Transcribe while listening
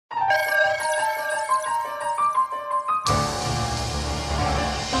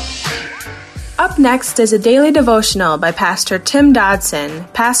Up next is a daily devotional by Pastor Tim Dodson,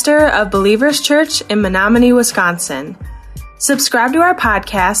 pastor of Believers Church in Menominee, Wisconsin. Subscribe to our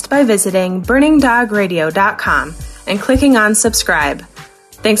podcast by visiting burningdogradio.com and clicking on subscribe.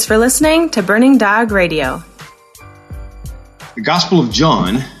 Thanks for listening to Burning Dog Radio. The Gospel of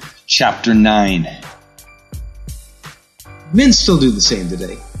John, chapter 9. Men still do the same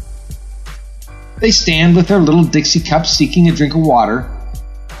today. They stand with their little Dixie cups seeking a drink of water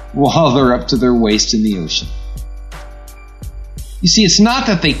while they're up to their waist in the ocean. You see, it's not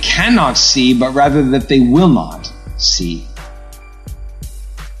that they cannot see, but rather that they will not see.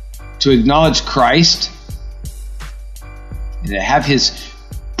 To acknowledge Christ, and to have His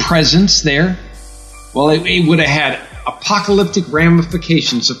presence there, well, it would have had apocalyptic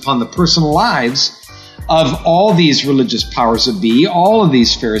ramifications upon the personal lives of all these religious powers that be, all of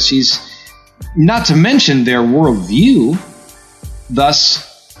these Pharisees, not to mention their worldview. Thus,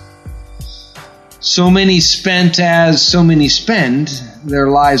 so many spent as so many spend their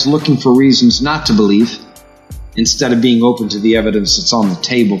lives looking for reasons not to believe, instead of being open to the evidence that's on the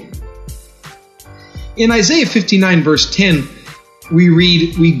table. In Isaiah 59 verse 10, we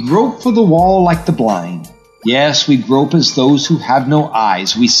read, "We grope for the wall like the blind. Yes, we grope as those who have no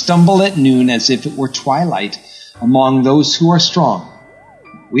eyes. We stumble at noon as if it were twilight among those who are strong.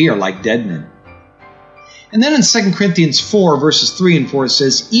 We are like dead men." And then in 2 Corinthians 4, verses 3 and 4, it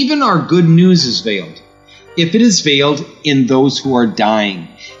says, "Even our good news is veiled, if it is veiled in those who are dying,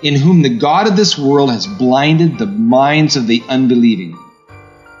 in whom the God of this world has blinded the minds of the unbelieving.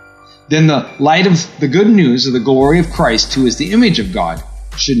 Then the light of the good news of the glory of Christ, who is the image of God,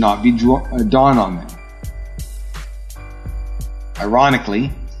 should not be dawn on them."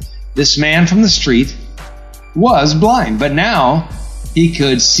 Ironically, this man from the street was blind, but now he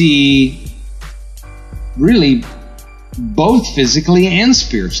could see really both physically and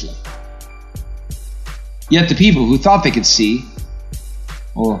spiritually. Yet the people who thought they could see,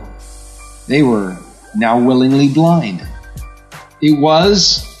 well, they were now willingly blind. It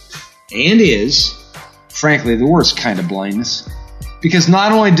was and is, frankly, the worst kind of blindness. Because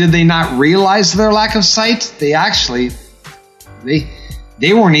not only did they not realize their lack of sight, they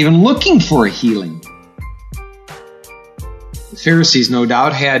weren't even looking for a healing. The Pharisees, no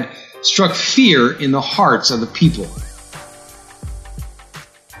doubt, had struck fear in the hearts of the people.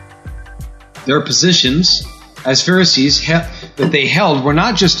 Their positions as Pharisees that they held were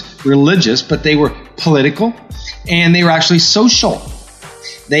not just religious, but they were political, and they were actually social.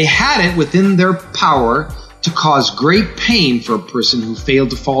 They had it within their power to cause great pain for a person who failed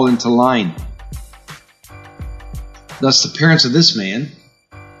to fall into line. Thus, the parents of this man,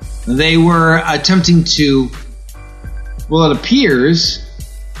 they were attempting to, well, it appears,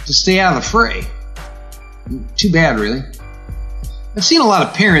 to stay out of the fray. Too bad, really. I've seen a lot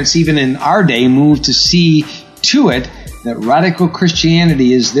of parents, even in our day, move to see to it that radical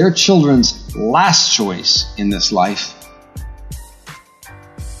Christianity is their children's last choice in this life.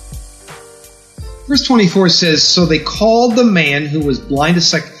 Verse 24 says, "So they called the man who was blind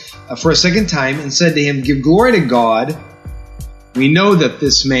for a second time and said to him, 'Give glory to God. We know that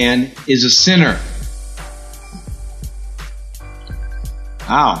this man is a sinner.'"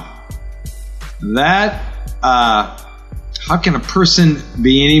 Wow. That, how can a person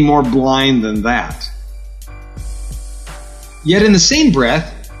be any more blind than that? Yet in the same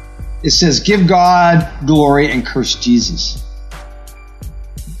breath, it says, "Give God glory and curse Jesus."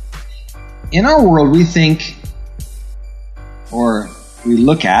 In our world, we think, or we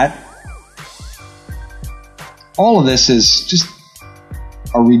look at, all of this is just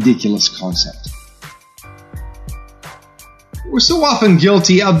a ridiculous concept. We're so often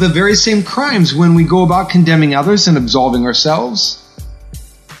guilty of the very same crimes when we go about condemning others and absolving ourselves.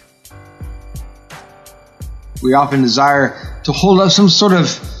 We often desire to hold up some sort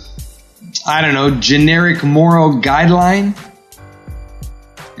of, generic moral guideline.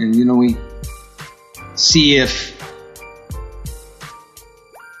 And, we see if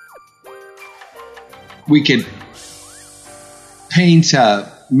we could paint an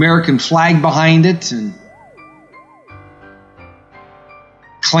American flag behind it and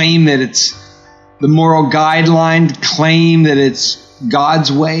claim that it's the moral guideline, claim that it's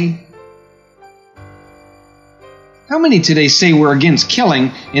God's way. How many today say we're against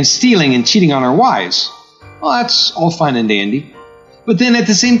killing and stealing and cheating on our wives? Well, that's all fine and dandy. But then at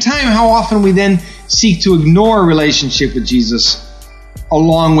the same time, how often we then seek to ignore a relationship with Jesus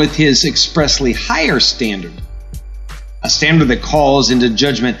along with His expressly higher standard. A standard that calls into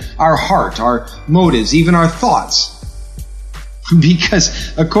judgment our heart, our motives, even our thoughts.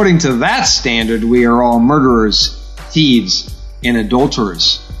 Because according to that standard, we are all murderers, thieves, and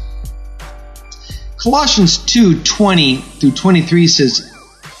adulterers. Colossians 2:20 through 23 says,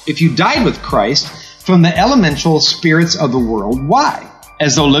 if you died with Christ from the elemental spirits of the world, why?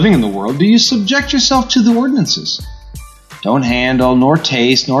 As though living in the world, do you subject yourself to the ordinances? Don't handle, nor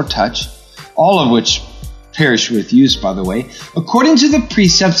taste, nor touch, all of which perish with use, by the way, according to the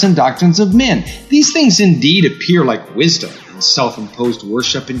precepts and doctrines of men. These things indeed appear like wisdom and self-imposed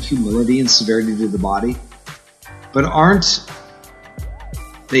worship and humility and severity to the body, but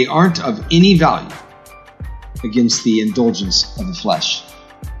they aren't of any value against the indulgence of the flesh.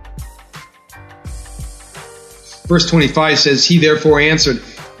 Verse 25 says, he therefore answered,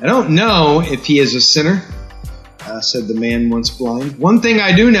 I don't know if he is a sinner, said the man once blind. One thing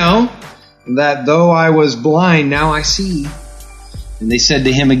I do know, that though I was blind, now I see. And they said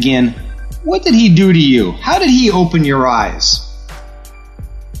to him again, what did he do to you? How did he open your eyes?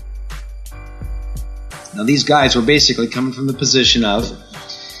 Now these guys were basically coming from the position of,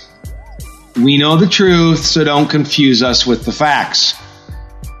 we know the truth, so don't confuse us with the facts.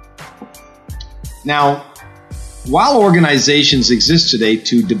 Now, while organizations exist today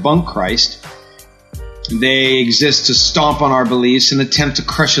to debunk Christ, they exist to stomp on our beliefs and attempt to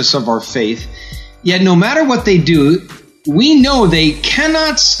crush us of our faith. Yet no matter what they do, we know they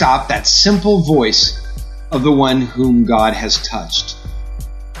cannot stop that simple voice of the one whom God has touched.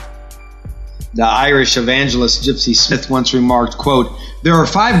 The Irish evangelist Gypsy Smith once remarked, quote, there are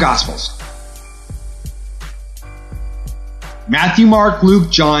 5 Gospels. Matthew, Mark,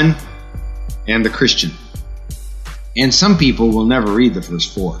 Luke, John, and the Christian. And some people will never read the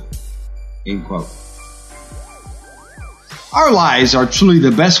first 4. End quote. Our lives are truly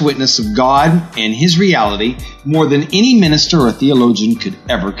the best witness of God and His reality more than any minister or theologian could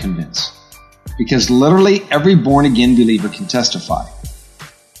ever convince. Because literally every born-again believer can testify.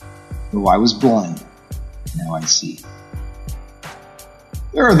 Though I was blind, now I see.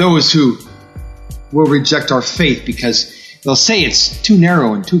 There are those who will reject our faith because they'll say it's too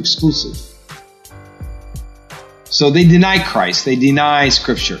narrow and too exclusive. So they deny Christ. They deny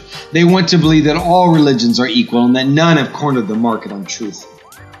Scripture. They want to believe that all religions are equal and that none have cornered the market on truth.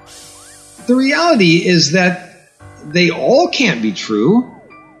 The reality is that they all can't be true.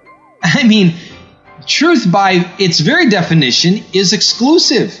 I mean, truth by its very definition is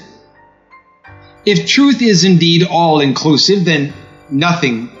exclusive. If truth is indeed all-inclusive, then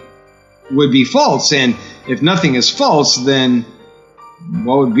nothing would be false. And if nothing is false, then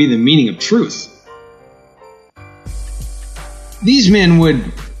what would be the meaning of truth? These men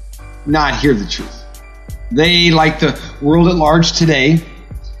would not hear the truth. They, like the world at large today,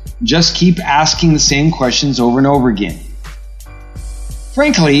 just keep asking the same questions over and over again.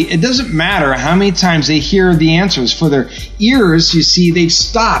 Frankly, it doesn't matter how many times they hear the answers. For their ears, you see, they've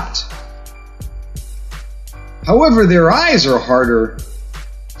stopped. However, their eyes are harder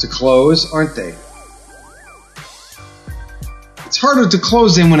to close, aren't they? It's harder to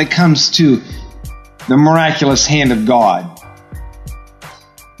close them when it comes to the miraculous hand of God.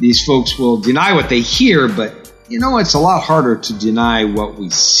 These folks will deny what they hear, but it's a lot harder to deny what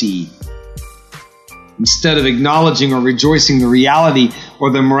we see. Instead of acknowledging or rejoicing the reality or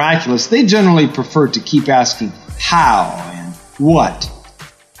the miraculous, they generally prefer to keep asking how and what.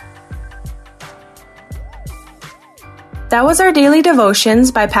 That was our daily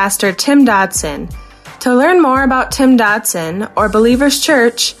devotions by Pastor Tim Dodson. To learn more about Tim Dodson or Believers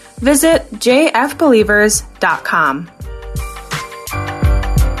Church, visit jfbelievers.com.